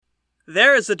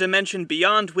There is a dimension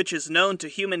beyond which is known to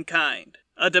humankind.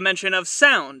 A dimension of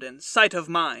sound and sight of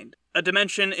mind. A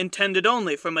dimension intended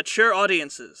only for mature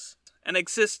audiences, and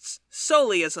exists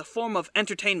solely as a form of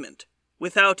entertainment,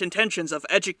 without intentions of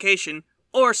education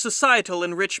or societal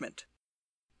enrichment.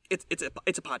 It's a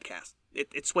podcast.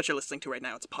 It's what you're listening to right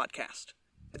now. It's a podcast.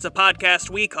 It's a podcast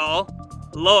we call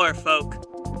Lore Folk.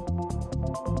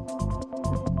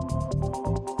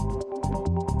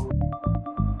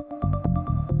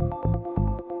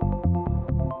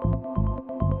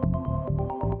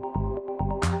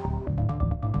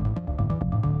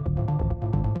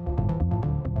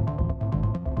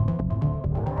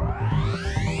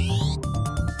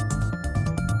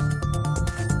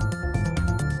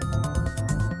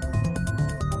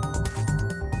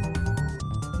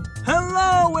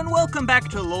 Hello and welcome back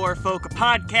to Lore Folk, a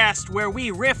podcast where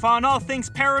we riff on all things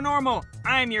paranormal.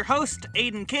 I'm your host,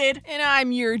 Aiden Kidd. And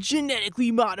I'm your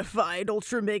genetically modified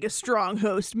ultra mega strong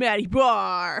host, Maddie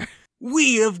Barr.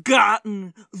 We have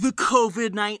gotten the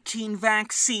COVID-19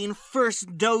 vaccine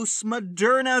first dose,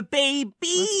 Moderna baby.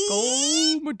 Let's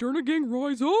go, Moderna gang,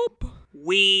 rise up.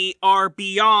 We are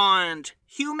beyond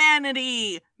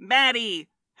humanity. Maddie,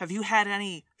 have you had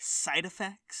any side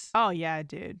effects? Oh yeah,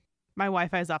 dude. My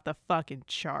Wi-Fi's off the fucking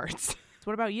charts.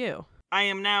 What about you? I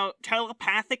am now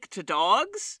telepathic to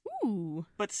dogs, Ooh,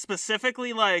 but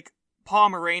specifically like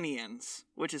Pomeranians,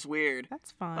 which is weird.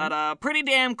 that's fun. But pretty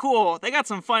damn cool. They got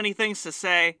some funny things to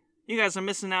say. You guys are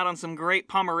missing out on some great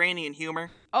Pomeranian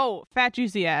humor. Oh, fat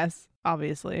juicy ass,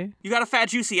 obviously. You got a fat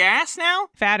juicy ass now?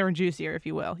 Fatter and juicier, if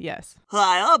you will, yes.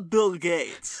 Hi, I'm Bill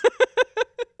Gates.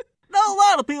 Now, a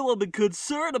lot of people have been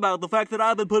concerned about the fact that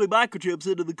I've been putting microchips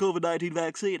into the COVID-19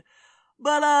 vaccine.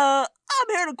 But, I'm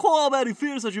here to quell any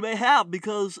fears that you may have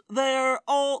because they're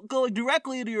all going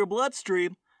directly into your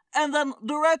bloodstream and then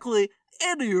directly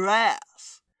into your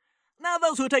ass. Now,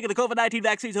 those who have taken the COVID-19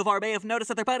 vaccine so far may have noticed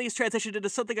that their bodies transitioned into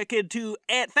something akin to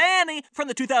Aunt Fanny from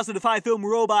the 2005 film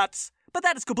Robots. But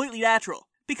that is completely natural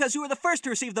because you were the first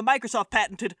to receive the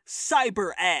Microsoft-patented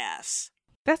cyber ass.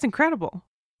 That's incredible.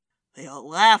 They all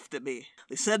laughed at me.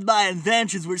 They said my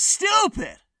inventions were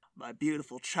stupid. My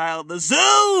beautiful child, the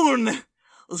Zune,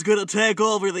 was gonna take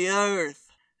over the earth.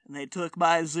 And they took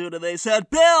my Zune and they said,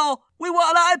 Bill, we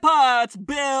want iPods,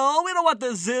 Bill. We don't want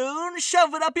the Zune.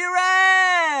 Shove it up your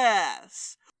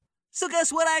ass. So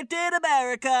guess what I did,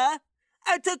 America?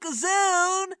 I took a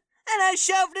Zune and I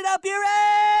shoved it up your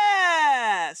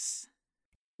ass.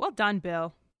 Well done,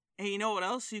 Bill. Hey, you know what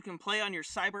else you can play on your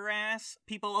cyber ass,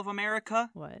 people of America?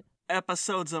 What?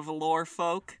 Episodes of Lore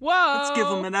Folk. Whoa! Let's give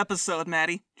them an episode,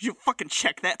 Maddie. Did you fucking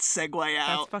check that segue out?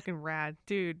 That's fucking rad.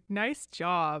 Dude, nice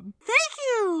job. Thank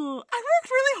you! I worked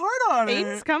really hard on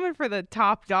Aiden's it. coming for the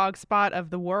top dog spot of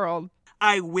the world.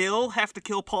 I will have to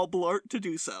kill Paul Blart to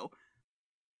do so.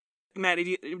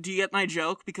 Maddie, do you get my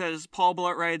joke? Because Paul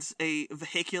Blart rides a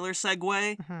vehicular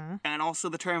Segway, Uh-huh. and also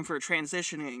the term for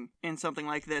transitioning in something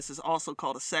like this is also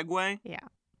called a Segway. Yeah.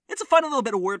 It's a fun little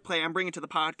bit of wordplay I'm bringing to the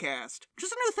podcast.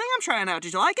 Just a new thing I'm trying out.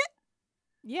 Did you like it?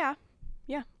 Yeah.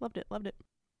 Yeah, loved it.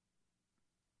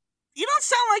 You don't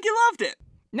sound like you loved it.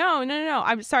 No.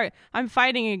 I'm sorry. I'm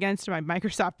fighting against my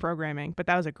Microsoft programming, but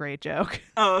that was a great joke.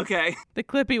 Oh, okay. The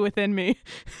Clippy within me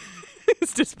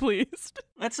is displeased.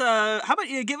 Let's, how about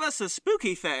you give us a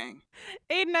spooky thing?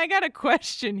 Aiden, I got a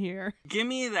question here. Give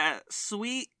me that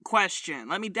sweet question.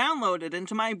 Let me download it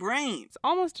into my brain. It's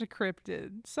almost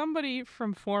decrypted. Somebody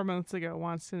from 4 months ago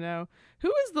wants to know,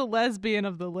 who is the lesbian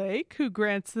of the lake who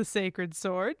grants the sacred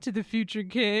sword to the future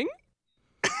king?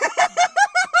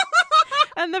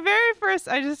 And the very first,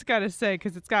 I just gotta say,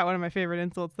 because it's got one of my favorite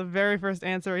insults, the very first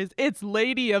answer is, it's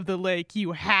Lady of the Lake,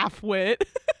 you half-wit.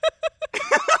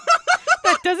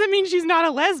 That doesn't mean she's not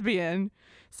a lesbian.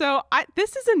 So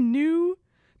this is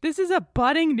a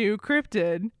budding new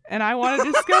cryptid, and I want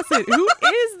to discuss it. Who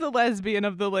is the lesbian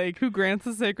of the lake who grants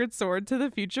the sacred sword to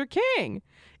the future king?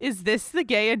 Is this the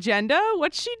gay agenda?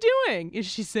 What's she doing? Is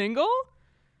she single?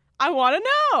 I want to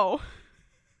know.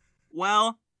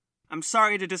 Well, I'm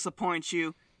sorry to disappoint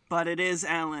you, but it is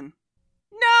Ellen.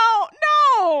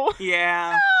 No!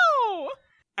 Yeah. No!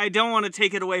 I don't want to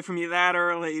take it away from you that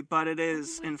early, but it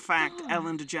is, in fact,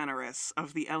 Ellen DeGeneres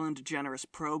of the Ellen DeGeneres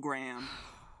program.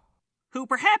 Who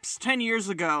perhaps 10 years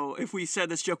ago, if we said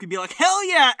this joke, you'd be like, hell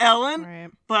yeah, Ellen! Right.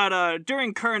 But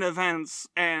during current events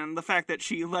and the fact that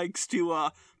she likes to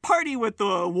party with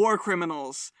the war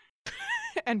criminals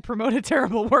And promote a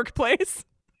terrible workplace.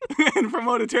 and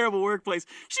promote a terrible workplace,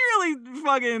 she really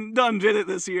fucking done did it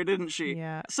this year, didn't she?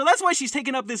 Yeah. So that's why she's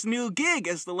taking up this new gig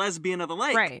as the lesbian of the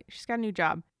lake. Right. She's got a new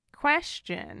job.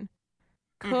 Question.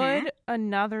 Could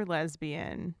another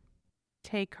lesbian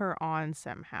take her on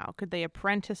somehow? Could they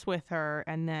apprentice with her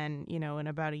and then, in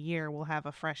about a year we'll have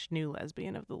a fresh new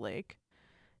lesbian of the lake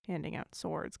handing out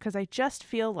swords? Because I just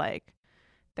feel like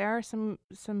there are some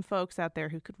folks out there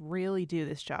who could really do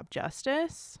this job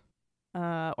justice.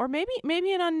 Or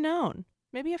maybe an unknown.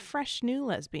 Maybe a fresh new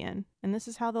lesbian. And this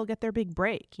is how they'll get their big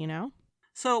break,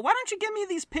 So why don't you give me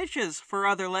these pitches for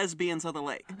other lesbians of the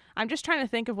lake? I'm just trying to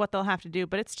think of what they'll have to do,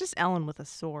 but it's just Ellen with a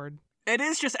sword. It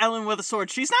is just Ellen with a sword.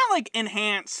 She's not, like,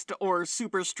 enhanced or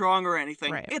super strong or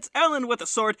anything. Right. It's Ellen with a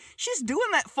sword. She's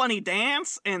doing that funny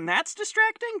dance, and that's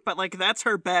distracting, but, like, that's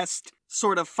her best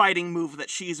sort of fighting move that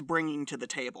she's bringing to the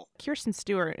table. Kirsten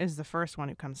Stewart is the first one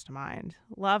who comes to mind.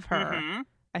 Love her. Mm-hmm.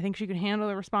 I think she could handle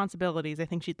the responsibilities. I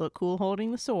think she'd look cool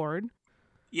holding the sword.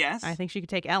 Yes. I think she could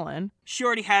take Ellen. She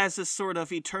already has this sort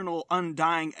of eternal,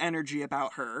 undying energy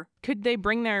about her. Could they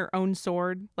bring their own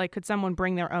sword? Like, could someone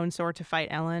bring their own sword to fight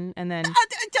Ellen? And then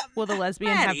will the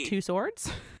lesbian Maddie. have two swords?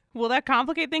 Will that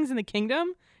complicate things in the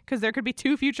kingdom? Because there could be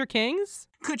two future kings?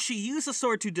 Could she use a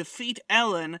sword to defeat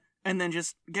Ellen and then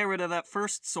just get rid of that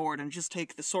first sword and just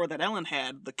take the sword that Ellen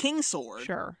had, the king sword?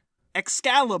 Sure.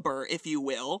 Excalibur, if you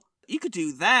will. You could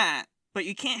do that, but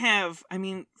you can't have,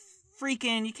 you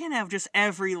can't have just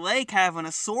every lake having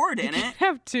a sword in You it. can't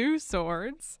have two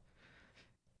swords.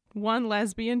 One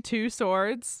lesbian, two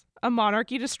swords. A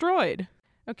monarchy destroyed.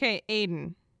 Okay,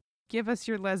 Aiden, give us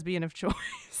your lesbian of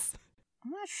choice.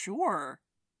 I'm not sure.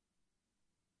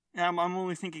 I'm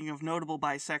only thinking of notable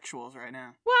bisexuals right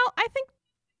now. Well, I think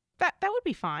that would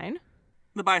be fine.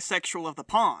 The bisexual of the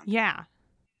pond. Yeah.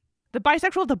 The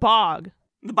bisexual of the bog.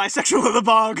 The bisexual of the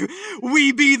bog.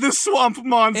 We be the swamp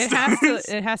monsters.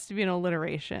 It has to be an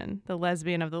alliteration. The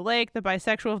lesbian of the lake, the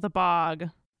bisexual of the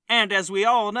bog. And as we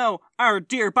all know, our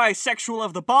dear bisexual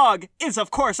of the bog is,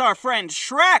 of course, our friend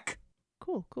Shrek.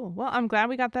 Cool. Well, I'm glad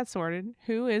we got that sorted.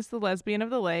 Who is the lesbian of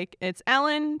the lake? It's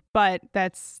Ellen, but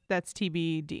that's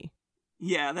TBD.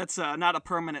 Yeah, that's not a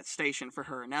permanent station for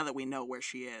her, now that we know where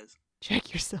she is.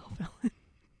 Check yourself, Ellen.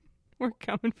 We're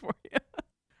coming for you.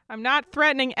 I'm not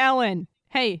threatening Ellen.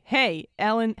 Hey,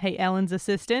 Ellen. Hey, Ellen's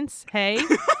assistants. Hey,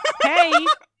 I'm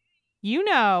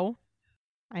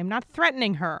not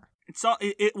threatening her. It's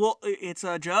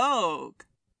a joke.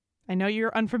 I know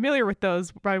you're unfamiliar with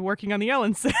those by working on the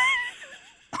Ellen set.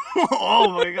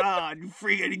 Oh my god, you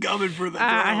freaking coming for the throat.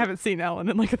 I haven't seen Ellen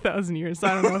in like 1,000 years, so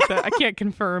I don't know if that. I can't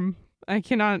confirm. I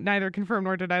cannot neither confirm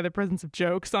nor deny the presence of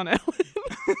jokes on Ellen.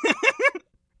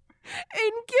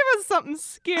 Aiden, give us something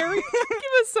scary.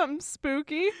 Give us something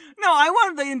spooky. No, I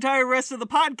want the entire rest of the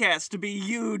podcast to be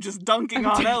you just dunking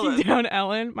on Ellen. Down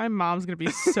Ellen. My mom's going to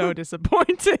be so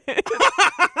disappointed.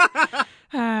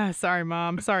 Sorry,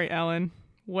 Mom. Sorry, Ellen.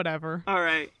 Whatever. All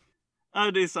right.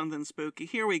 I'll do something spooky.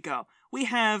 Here we go. We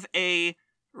have a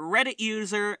Reddit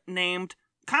user named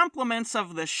Compliments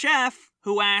of the Chef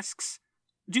who asks,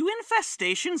 do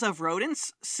infestations of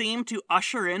rodents seem to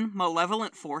usher in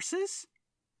malevolent forces?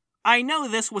 I know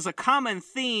this was a common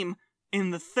theme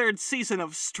in the 3rd season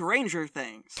of Stranger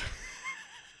Things.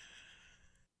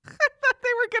 I thought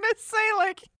they were going to say,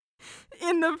 like,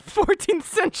 in the 14th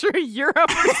century Europe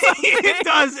or something. It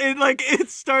does. It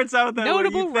starts out that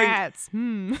Notable way. rats.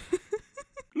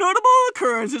 Notable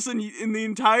occurrences in the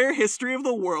entire history of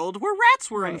the world where rats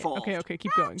were involved. Okay,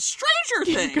 keep going.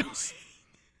 Stranger Things.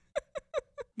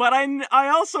 But I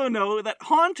also know that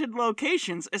haunted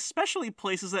locations, especially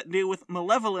places that deal with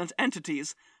malevolent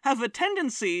entities, have a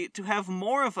tendency to have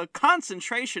more of a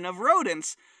concentration of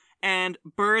rodents and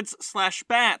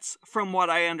birds/bats, from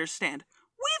what I understand.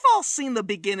 We've all seen the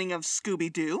beginning of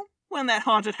Scooby-Doo, when that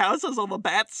haunted house has all the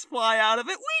bats fly out of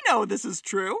it. We know this is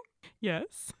true.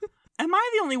 Yes. Am I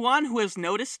the only one who has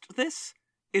noticed this?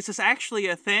 Is this actually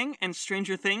a thing, and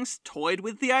Stranger Things toyed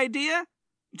with the idea?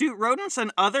 Do rodents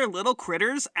and other little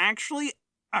critters actually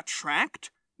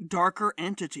attract darker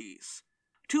entities?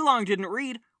 Too Long Didn't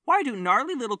Read, why do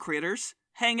gnarly little critters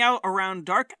hang out around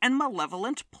dark and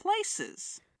malevolent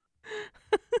places?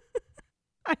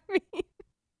 I mean,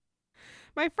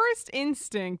 my first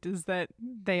instinct is that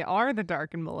they are the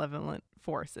dark and malevolent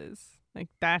forces. Like,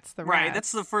 that's the Right, rats.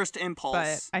 that's the first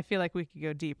impulse. But I feel like we could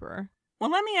go deeper. Well,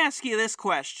 let me ask you this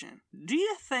question. Do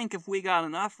you think if we got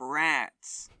enough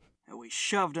rats and we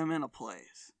shoved them in a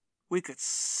place, we could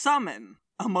summon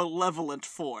a malevolent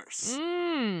force?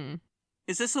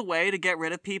 Is this a way to get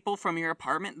rid of people from your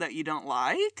apartment that you don't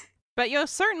like? But you'll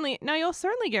certainly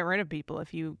get rid of people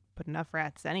if you put enough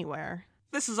rats anywhere.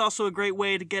 This is also a great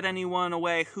way to get anyone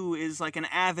away who is like an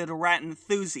avid rat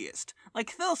enthusiast.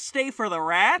 Like, they'll stay for the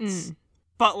rats,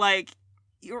 but like,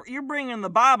 you're bringing the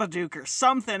Babadook or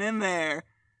something in there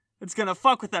It's gonna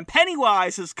fuck with them.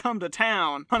 Pennywise has come to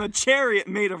town on a chariot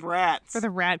made of rats. For the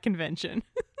rat convention.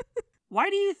 Why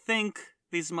do you think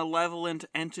these malevolent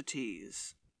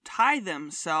entities tie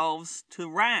themselves to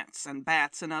rats and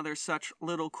bats and other such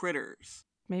little critters?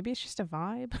 Maybe it's just a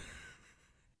vibe.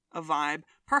 A vibe.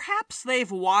 Perhaps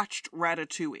they've watched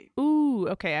Ratatouille. Ooh,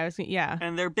 okay, yeah.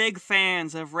 And they're big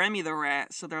fans of Remy the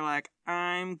Rat, so they're like,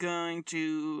 I'm going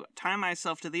to tie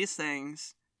myself to these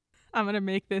things. I'm going to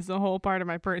make this a whole part of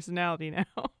my personality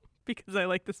now because I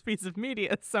like this piece of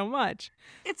media so much.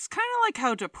 It's kind of like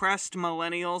how depressed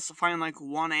millennials find like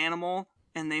one animal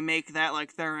and they make that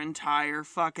like their entire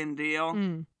fucking deal.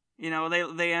 Mm. You know,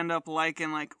 they end up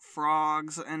liking like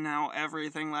frogs, and now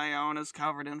everything they own is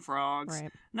covered in frogs.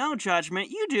 Right. No judgment,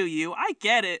 you do you, I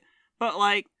get it. But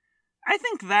like, I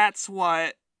think that's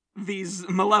what these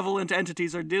malevolent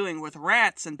entities are doing with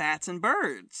rats and bats and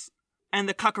birds. And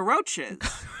the cockroaches.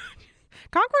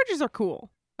 Cockroaches are cool,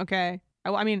 okay?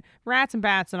 I mean, rats and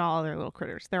bats and all other little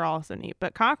critters, they're also neat.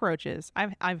 But cockroaches,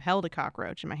 I've held a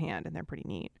cockroach in my hand, and they're pretty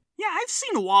neat. Yeah, I've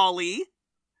seen Wall-E.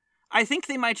 I think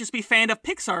they might just be fan of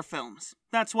Pixar films.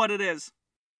 That's what it is.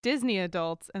 Disney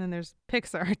adults, and then there's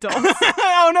Pixar adults.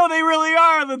 Oh no, they really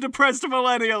are the depressed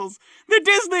millennials. The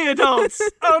Disney adults.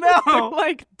 Oh no. They're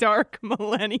like dark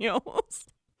millennials.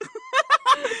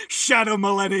 Shadow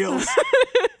millennials.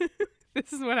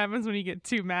 This is what happens when you get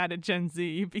too mad at Gen Z.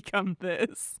 You become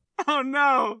this. Oh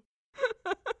no.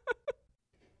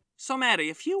 So Maddie,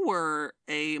 if you were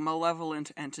a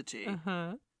malevolent entity,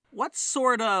 what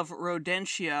sort of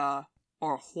rodentia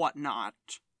or whatnot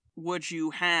would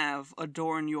you have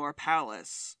adorn your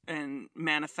palace and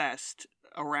manifest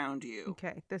around you?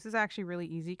 Okay, this is actually really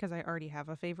easy because I already have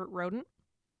a favorite rodent.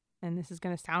 And this is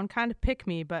going to sound kind of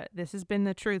pick-me, but this has been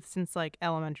the truth since, like,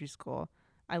 elementary school.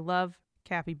 I love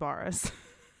capybaras.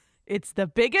 It's the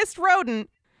biggest rodent,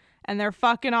 and they're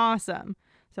fucking awesome.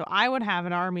 So I would have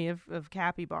an army of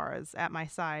capybaras at my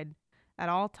side at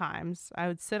all times. I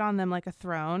would sit on them like a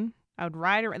throne. I would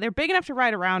ride around. They're big enough to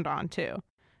ride around on, too,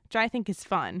 which I think is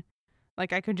fun.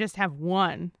 Like, I could just have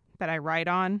one that I ride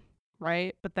on,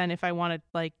 right? But then if I wanted,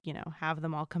 like, you know, have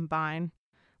them all combine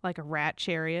like a rat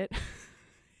chariot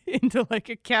into like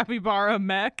a capybara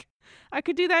mech, I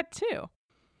could do that too.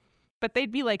 But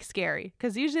they'd be like scary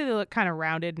because usually they look kind of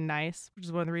rounded and nice, which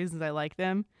is one of the reasons I like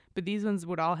them. But these ones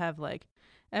would all have like,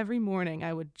 every morning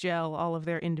I would gel all of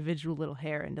their individual little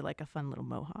hair into like a fun little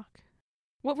mohawk.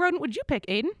 What rodent would you pick,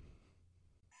 Aiden?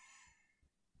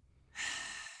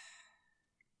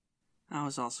 I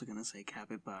was also going to say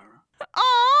capybara.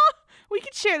 Aw! We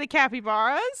could share the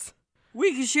capybaras.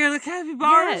 We can share the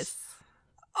capybaras? Yes.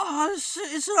 Oh,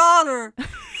 it's an honor.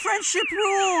 Friendship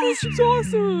rules. Friendship's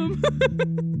awesome.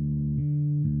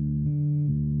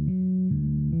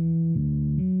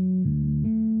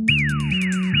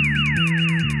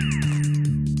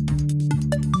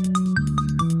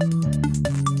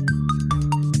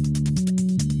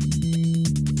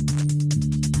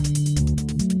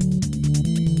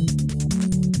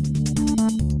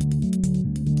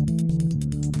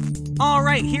 All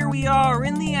right, here we are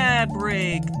in the ad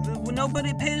break.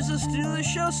 Nobody pays us to do the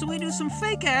show, so we do some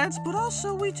fake ads, but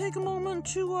also we take a moment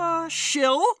to,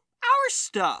 shill our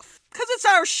stuff. Because it's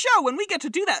our show, and we get to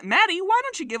do that. Maddie, why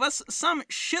don't you give us some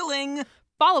shilling?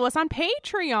 Follow us on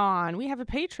Patreon. We have a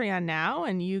Patreon now,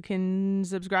 and you can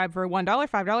subscribe for $1,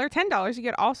 $5, $10. You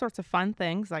get all sorts of fun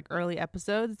things like early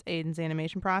episodes, Aiden's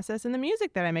animation process, and the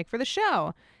music that I make for the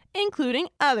show, including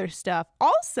other stuff.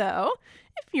 Also,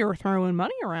 if you're throwing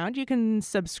money around, you can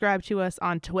subscribe to us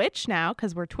on Twitch now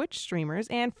because we're Twitch streamers.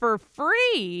 And for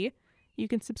free, you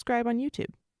can subscribe on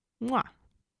YouTube. Mwah.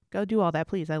 Go do all that,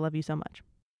 please. I love you so much.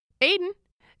 Aiden,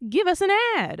 give us an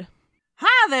ad.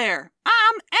 Hi there.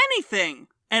 I'm Anything,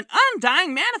 an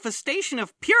undying manifestation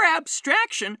of pure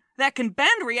abstraction that can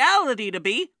bend reality to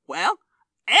be, well,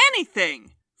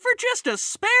 anything. For just a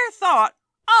spare thought,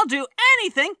 I'll do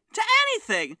anything to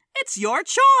anything. It's your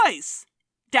choice.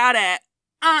 Got it.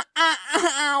 Why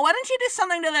don't you do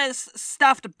something to this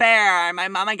stuffed bear my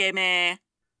mama gave me?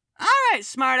 All right,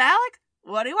 smart Alec.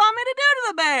 What do you want me to do to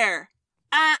the bear?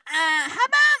 How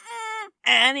about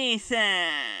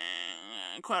anything,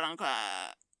 quote unquote.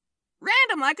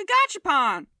 Random like a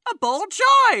gachapon. A bold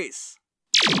choice.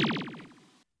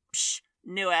 Psh,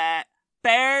 knew it.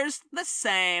 Bear's the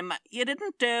same. You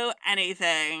didn't do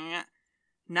anything.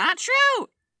 Not true.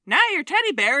 Now your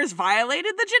teddy bear has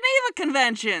violated the Geneva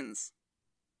Conventions.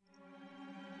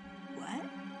 What?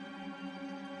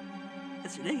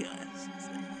 That's ridiculous.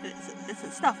 It's a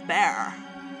stuffed bear.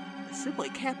 It simply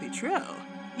can't be true.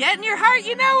 Yet in your heart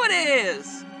you know it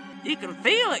is. You can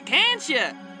feel it, can't you?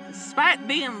 Despite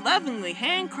being lovingly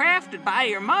handcrafted by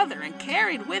your mother and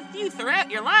carried with you throughout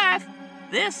your life,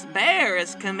 this bear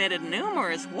has committed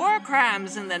numerous war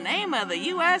crimes in the name of the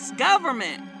U.S.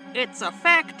 government. It's a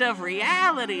fact of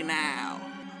reality now.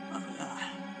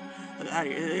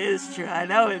 It is true. I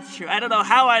know it's true. I don't know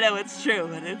how I know it's true,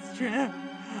 but it's true.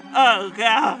 Oh,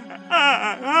 God.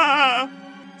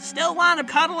 Still want to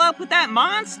cuddle up with that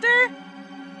monster?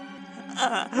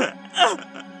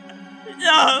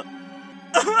 No.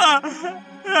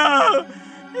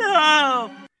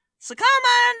 No. So come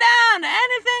on down to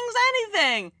anything's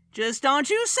anything. Just don't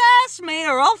you sass me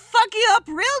or I'll fuck you up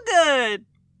real good.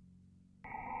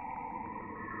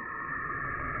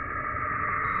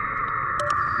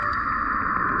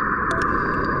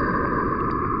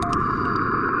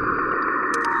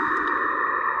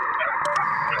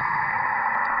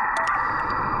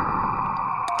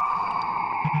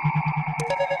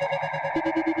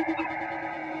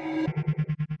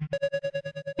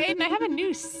 Aiden, I have a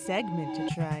new segment to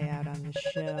try out on the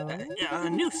show. A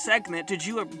new segment? Did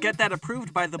you get that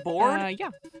approved by the board?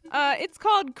 Yeah. It's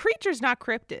called Creatures Not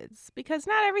Cryptids, because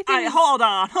not everything is... Hold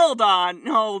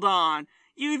on.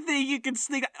 You think you can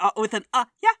sneak with an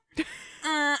yeah?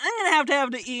 I'm gonna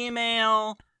have to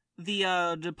email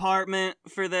the department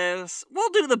for this. We'll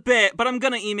do the bit, but I'm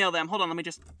gonna email them. Hold on, let me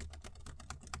just...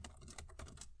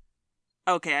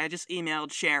 Okay, I just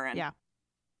emailed Sharon. Yeah.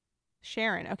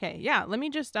 Sharon. Okay. Yeah. Let me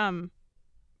just sorry.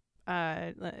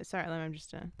 Let me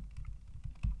just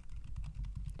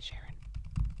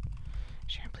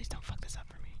Sharon, please don't fuck this up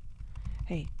for me.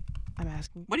 Hey, I'm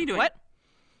asking. What are you doing? What?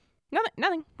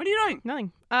 Nothing. What are you doing?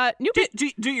 Nothing. New bit.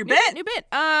 Do your bit. New bit.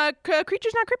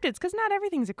 Creatures Not Cryptids, because not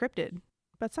everything's a cryptid,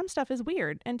 but some stuff is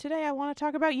weird. And today I want to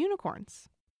talk about unicorns.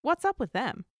 What's up with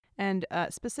them? And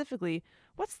specifically,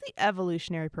 what's the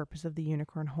evolutionary purpose of the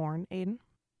unicorn horn, Aiden?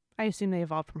 I assume they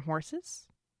evolved from horses.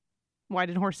 Why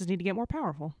did horses need to get more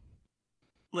powerful?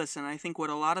 Listen, I think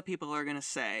what a lot of people are going to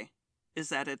say is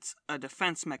that it's a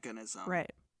defense mechanism.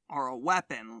 Right. Or a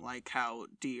weapon, like how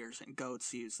deers and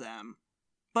goats use them.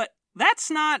 But that's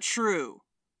not true.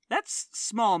 That's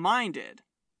small-minded.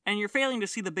 And you're failing to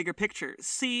see the bigger picture.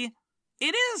 See,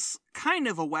 it is kind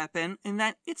of a weapon in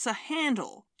that it's a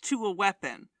handle to a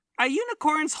weapon. A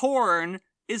unicorn's horn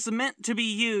is meant to be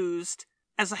used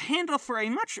as a handle for a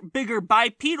much bigger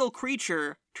bipedal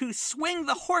creature to swing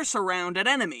the horse around at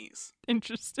enemies.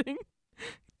 Interesting.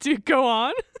 Do go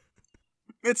on.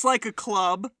 It's like a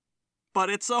club, but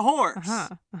it's a horse.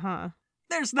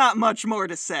 There's not much more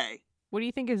to say. What do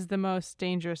you think is the most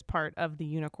dangerous part of the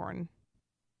unicorn?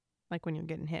 Like when you're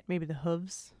getting hit? Maybe the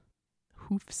hooves?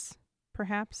 Hoofs,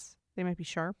 perhaps? They might be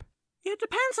sharp. It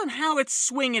depends on how it's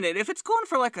swinging it. If it's going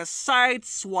for like a side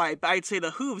swipe, I'd say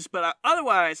the hooves, but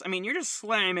otherwise, I mean, you're just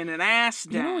slamming an ass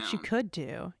down. You know what you could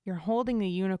do? You're holding the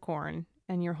unicorn,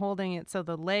 and you're holding it so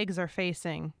the legs are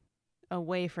facing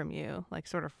away from you, like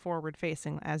sort of forward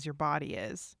facing as your body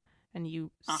is. And you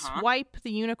swipe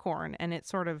the unicorn, and it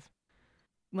sort of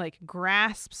like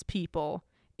grasps people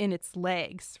in its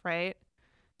legs, right?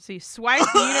 So you swipe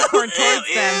the unicorn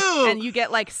towards them, and you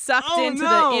get like sucked into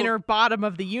the inner bottom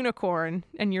of the unicorn,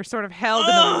 and you're sort of held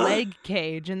in a leg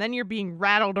cage, and then you're being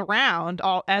rattled around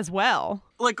all as well.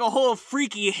 Like a whole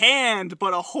freaky hand,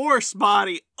 but a horse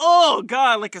body. Oh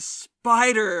God, like a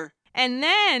spider. And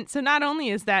then, so not only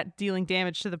is that dealing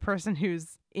damage to the person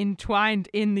who's entwined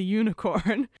in the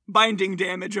unicorn. Binding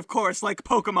damage, of course, like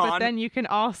Pokemon. But then you can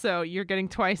also, you're getting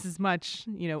twice as much,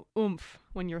 oomph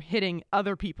when you're hitting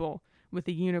other people with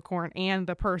the unicorn and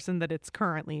the person that it's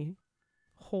currently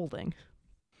holding.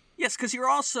 Yes, because you're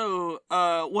also,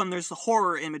 when there's the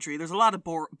horror imagery, there's a lot of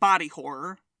body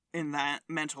horror in that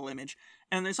mental image.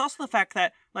 And there's also the fact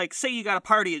that, like, say you got a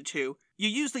party of two, you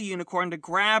use the unicorn to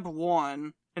grab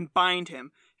one and bind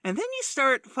him, and then you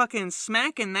start fucking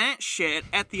smacking that shit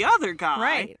at the other guy.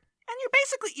 Right. And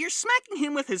you're smacking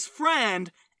him with his friend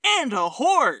and a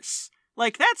horse.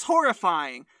 Like, that's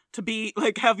horrifying. To be,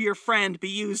 like, have your friend be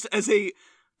used as a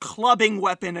clubbing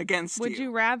weapon against you. Would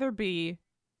you rather be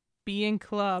being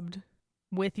clubbed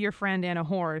with your friend and a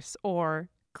horse, or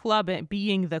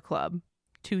being the club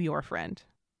to your friend?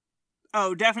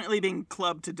 Oh, definitely being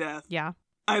clubbed to death. Yeah.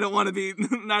 I don't want to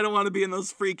be in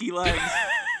those freaky legs.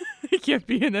 I can't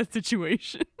be in that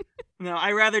situation. No,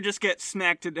 I'd rather just get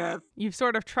smacked to death. You've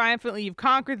sort of you've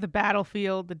conquered the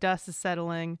battlefield, the dust is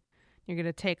settling. You're going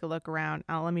to take a look around.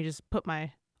 Let me just put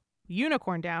my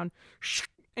unicorn down,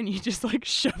 and you just like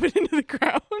shove it into the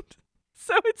ground.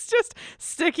 So it's just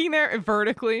sticking there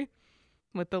vertically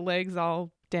with the legs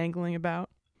all dangling about.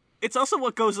 It's also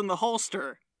what goes in the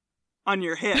holster on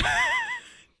your hip.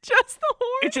 Just the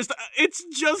horn? It's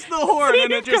just the horn,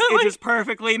 and it just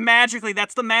perfectly, magically,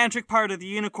 that's the magic part of the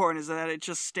unicorn, is that it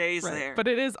just stays there. But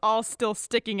it is all still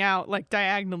sticking out, like,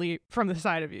 diagonally from the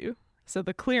side of you. So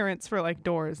the clearance for, like,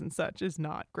 doors and such is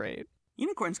not great.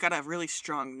 Unicorns gotta have really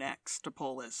strong necks to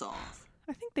pull this off.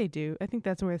 I think they do. I think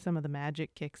that's where some of the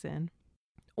magic kicks in.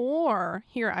 Or,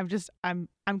 here, I'm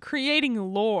creating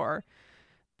lore.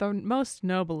 The most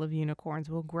noble of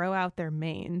unicorns will grow out their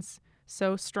manes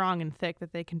so strong and thick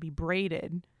that they can be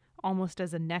braided almost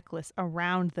as a necklace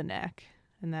around the neck,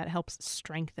 and that helps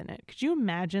strengthen it. Could you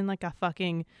imagine like a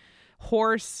fucking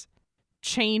horse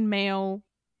chainmail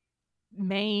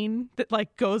mane that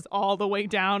like goes all the way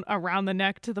down around the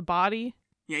neck to the body?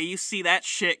 Yeah, you see that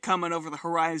shit coming over the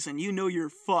horizon, you know you're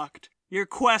fucked. Your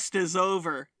quest is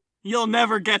over. You'll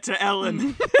never get to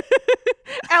Ellen.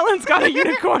 Ellen's got a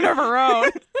unicorn of her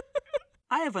own.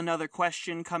 I have another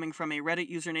question coming from a Reddit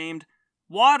user named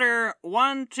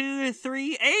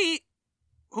Water1238,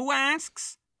 who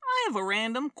asks, I have a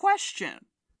random question.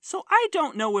 So I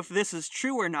don't know if this is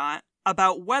true or not,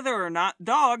 about whether or not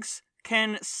dogs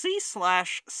can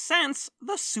see/sense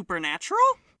the supernatural?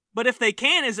 But if they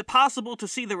can, is it possible to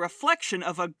see the reflection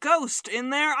of a ghost in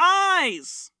their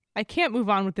eyes? I can't move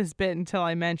on with this bit until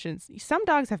I mention, some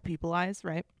dogs have people eyes,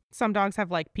 right? Some dogs have,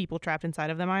 like, people trapped inside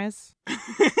of them eyes.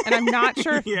 And I'm not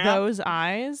sure if those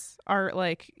eyes are,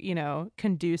 like, you know,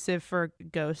 conducive for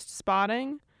ghost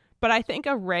spotting. But I think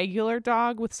a regular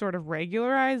dog with sort of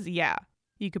regular eyes, yeah,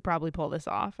 you could probably pull this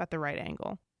off at the right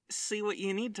angle. See, what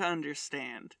you need to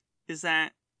understand is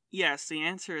that, yes, the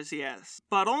answer is yes.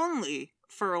 But only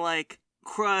for, like,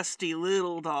 crusty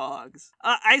little dogs.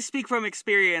 I speak from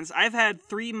experience. I've had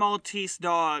 3 Maltese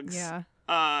dogs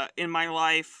in my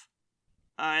life.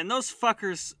 And those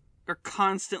fuckers are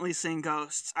constantly seeing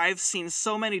ghosts. I've seen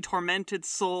so many tormented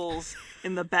souls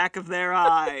in the back of their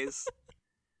eyes.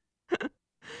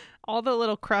 All the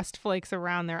little crust flakes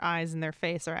around their eyes and their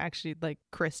face are actually like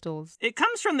crystals. It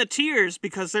comes from the tears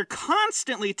because they're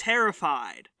constantly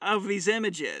terrified of these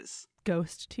images.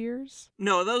 Ghost tears?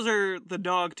 No, those are the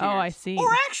dog tears. Oh, I see.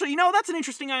 Or actually, you know, that's an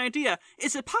interesting idea.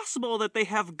 Is it possible that they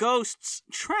have ghosts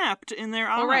trapped in their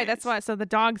eyes? Oh, right, that's why. So the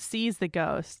dog sees the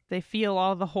ghost. They feel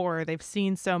all the horror. They've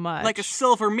seen so much. Like a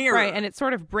silver mirror. Right, and it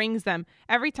sort of brings them.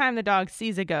 Every time the dog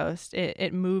sees a ghost,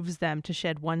 it moves them to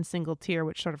shed one single tear,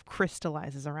 which sort of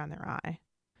crystallizes around their eye.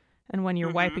 And when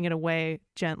you're wiping it away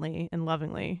gently and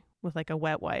lovingly with like a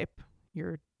wet wipe,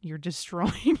 you're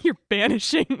destroying, you're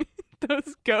banishing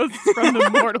those ghosts from the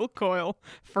mortal coil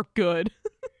for good.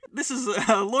 This is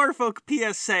a Lorefolk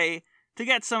PSA to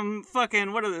get some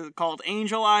fucking, what are they called,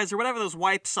 angel eyes or whatever those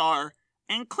wipes are,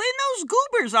 and clean those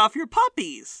goobers off your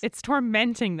puppies. It's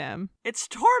tormenting them. It's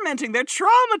tormenting. They're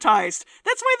traumatized.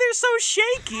 That's why they're so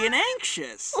shaky and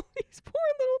anxious. Oh, these poor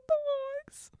little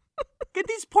dogs. Get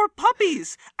these poor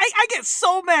puppies. I get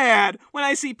so mad when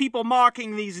I see people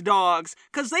mocking these dogs,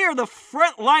 because they are the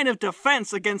front line of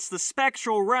defense against the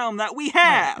spectral realm that we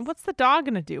have. Right. What's the dog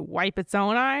gonna do? Wipe its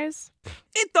own eyes?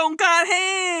 It don't got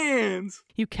hands.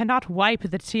 You cannot wipe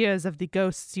the tears of the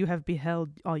ghosts you have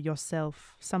beheld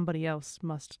yourself. Somebody else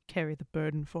must carry the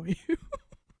burden for you.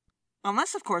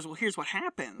 Unless, of course, well, here's what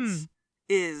happens,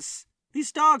 is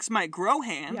these dogs might grow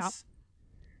hands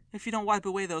if you don't wipe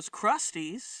away those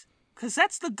crusties. Because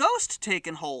that's the ghost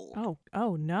taking hold.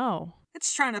 Oh no.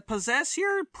 It's trying to possess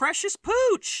your precious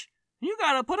pooch. You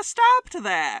gotta put a stop to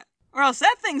that. Or else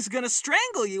that thing's gonna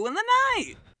strangle you in the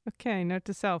night. Okay, note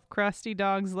to self. Crusty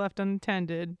dogs left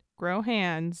unattended. Grow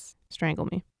hands. Strangle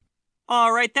me.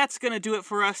 Alright, that's gonna do it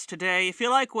for us today. If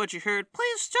you like what you heard,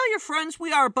 please tell your friends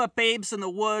we are but babes in the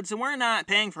woods and we're not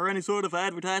paying for any sort of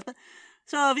advertisement.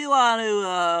 So if you want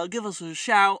to give us a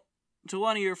shout to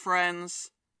one of your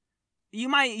friends, you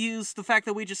might use the fact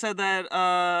that we just said that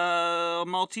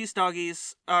Maltese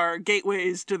doggies are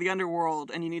gateways to the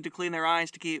underworld and you need to clean their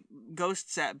eyes to keep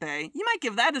ghosts at bay. You might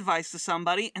give that advice to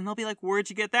somebody and they'll be like, where'd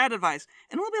you get that advice?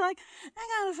 And we'll be like,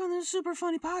 I got it from this super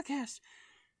funny podcast.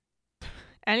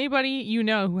 Anybody you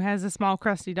know who has a small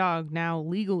crusty dog, now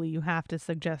legally you have to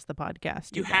suggest the podcast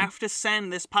to You them. have to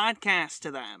send this podcast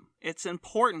to them. It's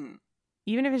important.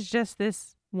 Even if it's just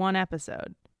this one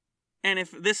episode. And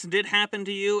if this did happen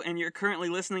to you and you're currently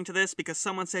listening to this because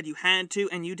someone said you had to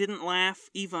and you didn't laugh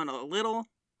even a little,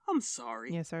 I'm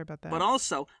sorry. Yeah, sorry about that. But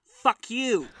also, fuck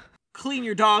you. Clean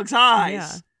your dog's eyes.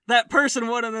 Yeah. That person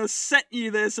wouldn't have sent you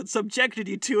this and subjected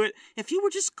you to it if you were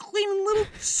just cleaning little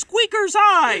Squeaker's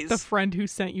eyes. The friend who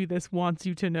sent you this wants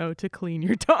you to know to clean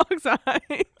your dog's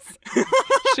eyes.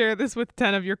 Share this with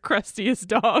 10 of your crustiest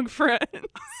dog friends.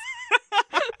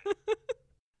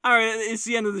 All right, it's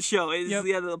the end of the show. It's Yep.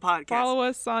 the end of the podcast. Follow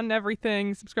us on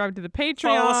everything. Subscribe to the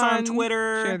Patreon. Follow us on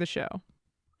Twitter. Share the show.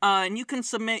 And you can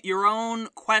submit your own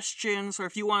questions, or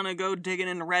if you want to go digging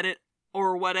in Reddit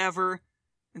or whatever,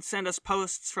 and send us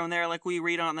posts from there like we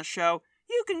read on the show,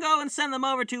 you can go and send them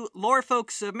over to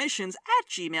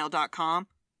lorefolksubmissions@gmail.com,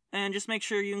 and just make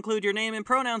sure you include your name and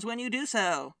pronouns when you do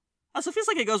so. Also, it feels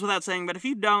like it goes without saying, but if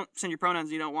you don't send your pronouns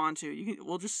and you don't want to,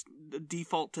 we'll just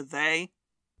default to they.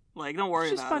 Like, don't worry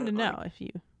about it. It's just fun to know if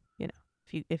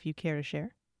you care to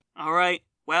share. All right.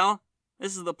 Well,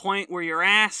 this is the point where your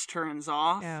ass turns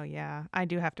off. Oh yeah, I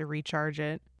do have to recharge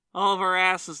it. All of our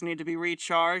asses need to be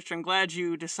recharged. I'm glad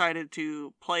you decided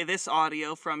to play this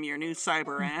audio from your new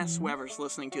cyber ass, whoever's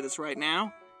listening to this right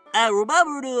now.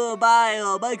 Remember to buy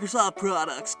Microsoft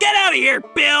products. Get out of here,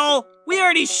 Bill! We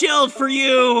already shilled for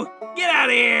you! Get out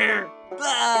of here!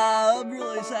 I'm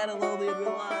really sad and lonely in real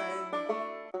life.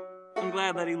 I'm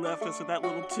glad that he left us with that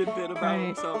little tidbit about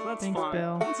himself. That's Thanks, fun.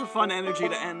 Bill. That's a fun energy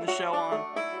to end the show on.